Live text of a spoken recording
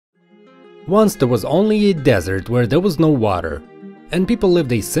Once there was only a desert where there was no water, and people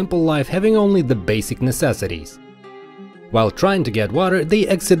lived a simple life having only the basic necessities. While trying to get water, they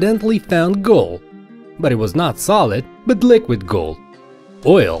accidentally found gold. But it was not solid, but liquid gold.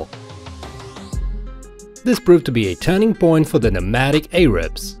 Oil. This proved to be a turning point for the nomadic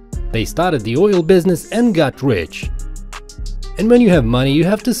Arabs. They started the oil business and got rich. And when you have money, you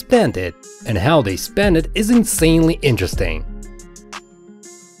have to spend it, and how they spend it is insanely interesting.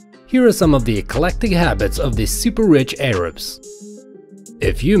 Here are some of the eclectic habits of these super rich Arabs.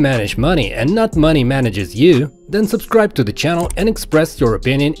 If you manage money and not money manages you, then subscribe to the channel and express your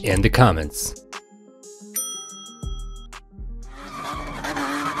opinion in the comments.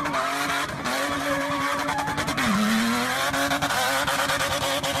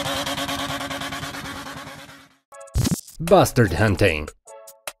 Bustard hunting.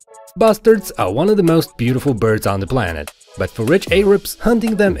 Bustards are one of the most beautiful birds on the planet, but for rich Arabs,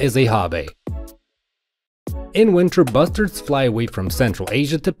 hunting them is a hobby. In winter, bustards fly away from Central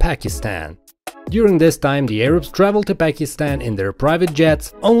Asia to Pakistan. During this time, the Arabs travel to Pakistan in their private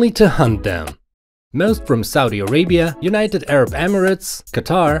jets only to hunt them. Most from Saudi Arabia, United Arab Emirates,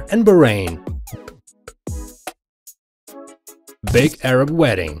 Qatar and Bahrain. Big Arab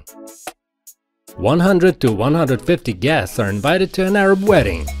wedding. 100 to 150 guests are invited to an Arab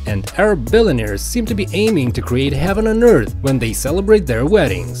wedding, and Arab billionaires seem to be aiming to create heaven on earth when they celebrate their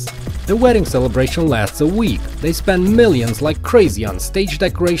weddings. The wedding celebration lasts a week. They spend millions like crazy on stage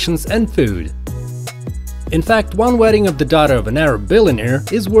decorations and food. In fact, one wedding of the daughter of an Arab billionaire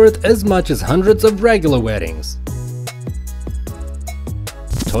is worth as much as hundreds of regular weddings.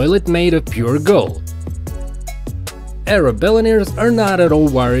 Toilet made of pure gold. Arab billionaires are not at all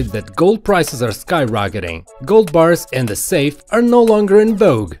worried that gold prices are skyrocketing. Gold bars and the safe are no longer in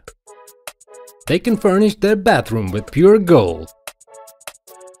vogue. They can furnish their bathroom with pure gold.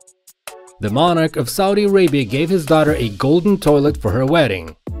 The monarch of Saudi Arabia gave his daughter a golden toilet for her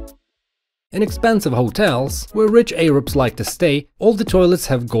wedding. In expensive hotels, where rich Arabs like to stay, all the toilets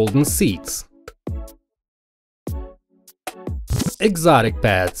have golden seats. Exotic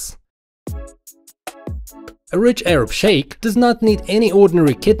pets. A rich Arab sheikh does not need any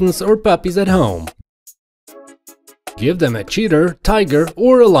ordinary kittens or puppies at home. Give them a cheetah, tiger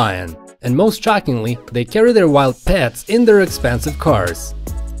or a lion, and most shockingly, they carry their wild pets in their expensive cars.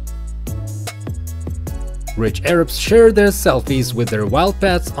 Rich Arabs share their selfies with their wild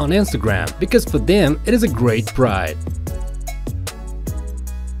pets on Instagram because for them it is a great pride.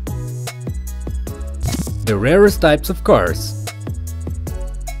 The rarest types of cars.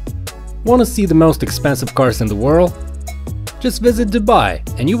 Want to see the most expensive cars in the world? Just visit Dubai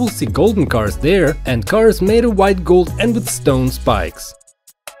and you will see golden cars there and cars made of white gold and with stone spikes.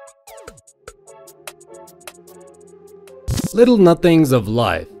 Little nothings of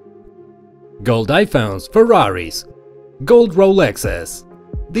life. Gold iPhones, Ferraris, gold Rolexes.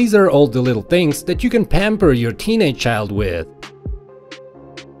 These are all the little things that you can pamper your teenage child with.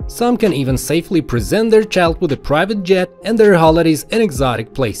 Some can even safely present their child with a private jet and their holidays in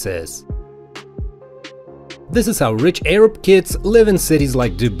exotic places. This is how rich Arab kids live in cities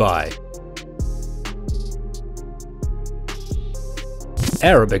like Dubai.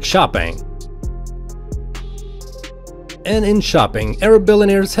 Arabic shopping. And in shopping, Arab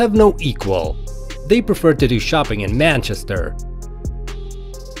billionaires have no equal. They prefer to do shopping in Manchester.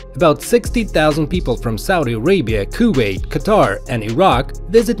 About 60,000 people from Saudi Arabia, Kuwait, Qatar and Iraq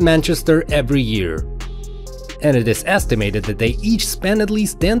visit Manchester every year. And it is estimated that they each spend at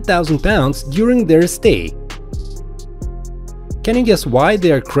least £10,000 during their stay. Can you guess why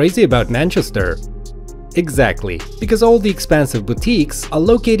they are crazy about Manchester? Exactly, because all the expensive boutiques are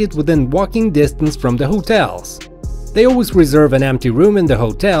located within walking distance from the hotels. They always reserve an empty room in the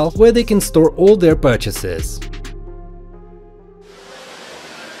hotel where they can store all their purchases.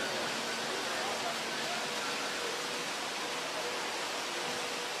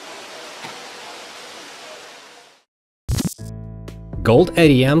 Gold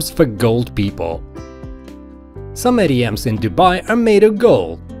ATMs for gold people. Some ATMs in Dubai are made of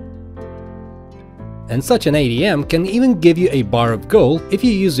gold. And such an ATM can even give you a bar of gold if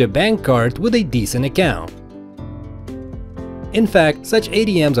you use your bank card with a decent account. In fact, such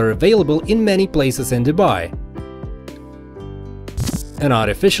ATMs are available in many places in Dubai. An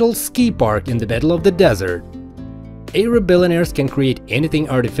artificial ski park in the middle of the desert. Arab billionaires can create anything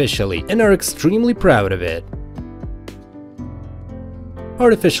artificially and are extremely proud of it.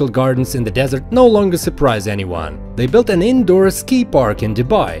 Artificial gardens in the desert no longer surprise anyone. They built an indoor ski park in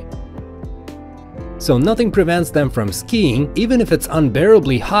Dubai. So nothing prevents them from skiing even if it's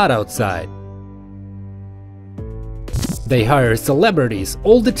unbearably hot outside. They hire celebrities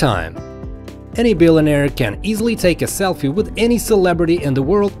all the time. Any billionaire can easily take a selfie with any celebrity in the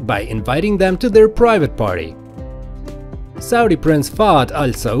world by inviting them to their private party. Saudi Prince Fahd Al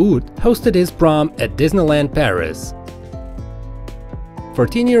Saud hosted his prom at Disneyland Paris.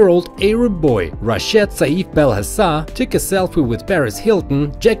 14-year-old Arab boy Rashid Saif Belhassa took a selfie with Paris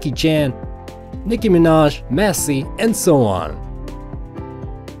Hilton, Jackie Chan, Nicki Minaj, Messi, and so on.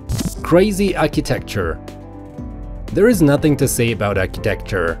 Crazy architecture. There is nothing to say about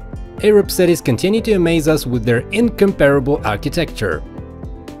architecture. Arab cities continue to amaze us with their incomparable architecture.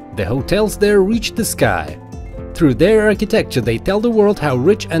 The hotels there reach the sky. Through their architecture, they tell the world how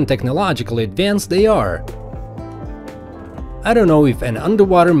rich and technologically advanced they are. I don't know if an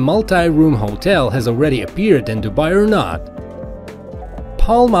underwater multi-room hotel has already appeared in Dubai or not.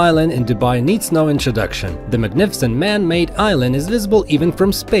 Palm Island in Dubai needs no introduction. The magnificent man-made island is visible even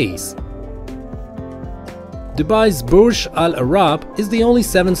from space. Dubai's Burj Al Arab is the only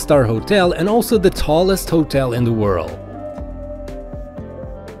 7-star hotel and also the tallest hotel in the world.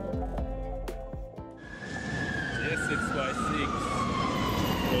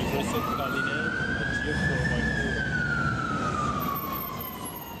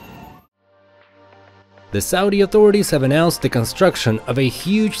 The Saudi authorities have announced the construction of a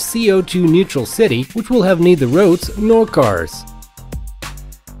huge CO2-neutral city which will have neither roads nor cars.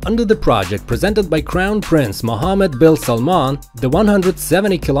 Under the project presented by Crown Prince Mohammed bin Salman, the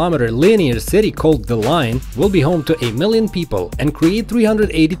 170-kilometer linear city called The Line will be home to 1 million people and create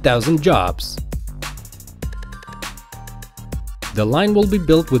 380,000 jobs. The line will be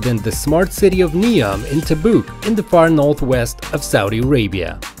built within the smart city of Neom in Tabuk in the far northwest of Saudi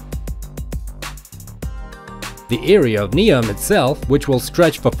Arabia. The area of Neom itself, which will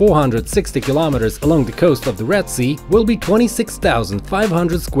stretch for 460 kilometers along the coast of the Red Sea, will be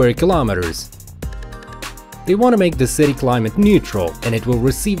 26,500 square kilometers. They want to make the city climate neutral, and it will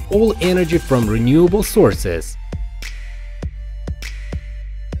receive all energy from renewable sources.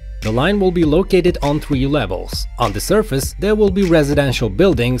 The line will be located on 3 levels. On the surface, there will be residential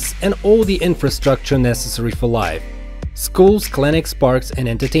buildings and all the infrastructure necessary for life: schools, clinics, parks, and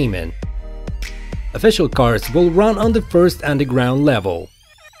entertainment. Official cars will run on the first underground level.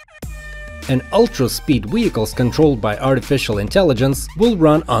 And ultra-speed vehicles controlled by artificial intelligence will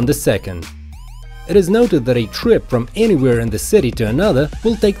run on the second. It is noted that a trip from anywhere in the city to another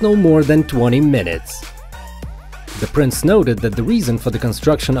will take no more than 20 minutes. The prince noted that the reason for the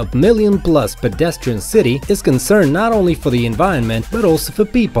construction of million-plus pedestrian city is concern not only for the environment but also for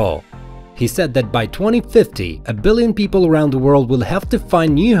people. He said that by 2050, 1 billion people around the world will have to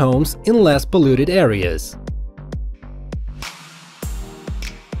find new homes in less polluted areas.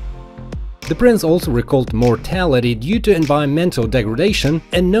 The prince also recalled mortality due to environmental degradation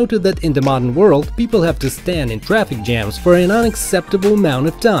and noted that in the modern world, people have to stand in traffic jams for an unacceptable amount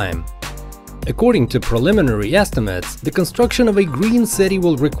of time. According to preliminary estimates, the construction of a green city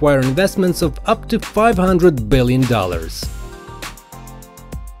will require investments of up to $500 billion.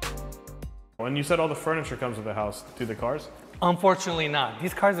 And you said all the furniture comes with the house. Do the cars? Unfortunately not.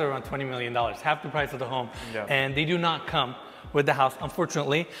 These cars are around $20 million, half the price of the home, and they do not come with the house,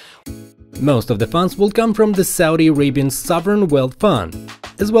 unfortunately. Most of the funds will come from the Saudi Arabian Sovereign Wealth Fund,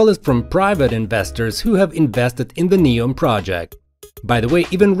 as well as from private investors who have invested in the Neom project. By the way,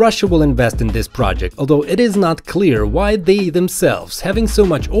 even Russia will invest in this project, although it is not clear why they themselves, having so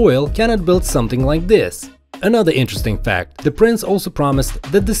much oil, cannot build something like this. Another interesting fact, the prince also promised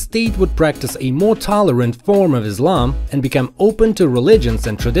that the state would practice a more tolerant form of Islam and become open to religions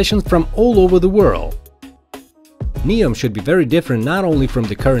and traditions from all over the world. Neom should be very different not only from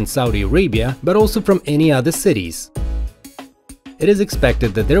the current Saudi Arabia, but also from any other cities. It is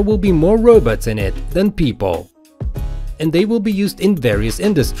expected that there will be more robots in it than people. And they will be used in various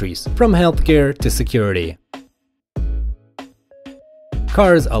industries, from healthcare to security.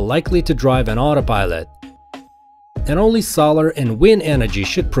 Cars are likely to drive on autopilot. And only solar and wind energy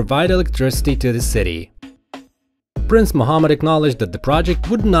should provide electricity to the city. Prince Mohammed acknowledged that the project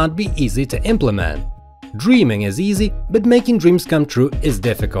would not be easy to implement. Dreaming is easy, but making dreams come true is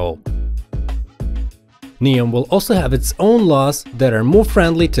difficult. Neom will also have its own laws that are more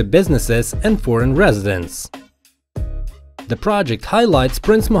friendly to businesses and foreign residents. The project highlights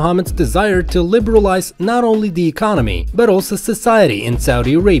Prince Mohammed's desire to liberalize not only the economy, but also society in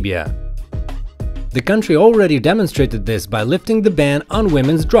Saudi Arabia. The country already demonstrated this by lifting the ban on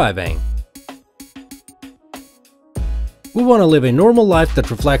women's driving. We want to live a normal life that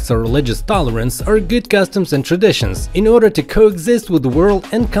reflects our religious tolerance, our good customs and traditions, in order to coexist with the world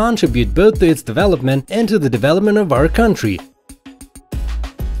and contribute both to its development and to the development of our country,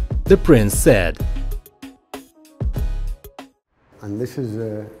 the prince said. And this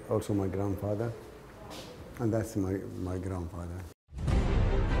is also my grandfather, and that's my grandfather.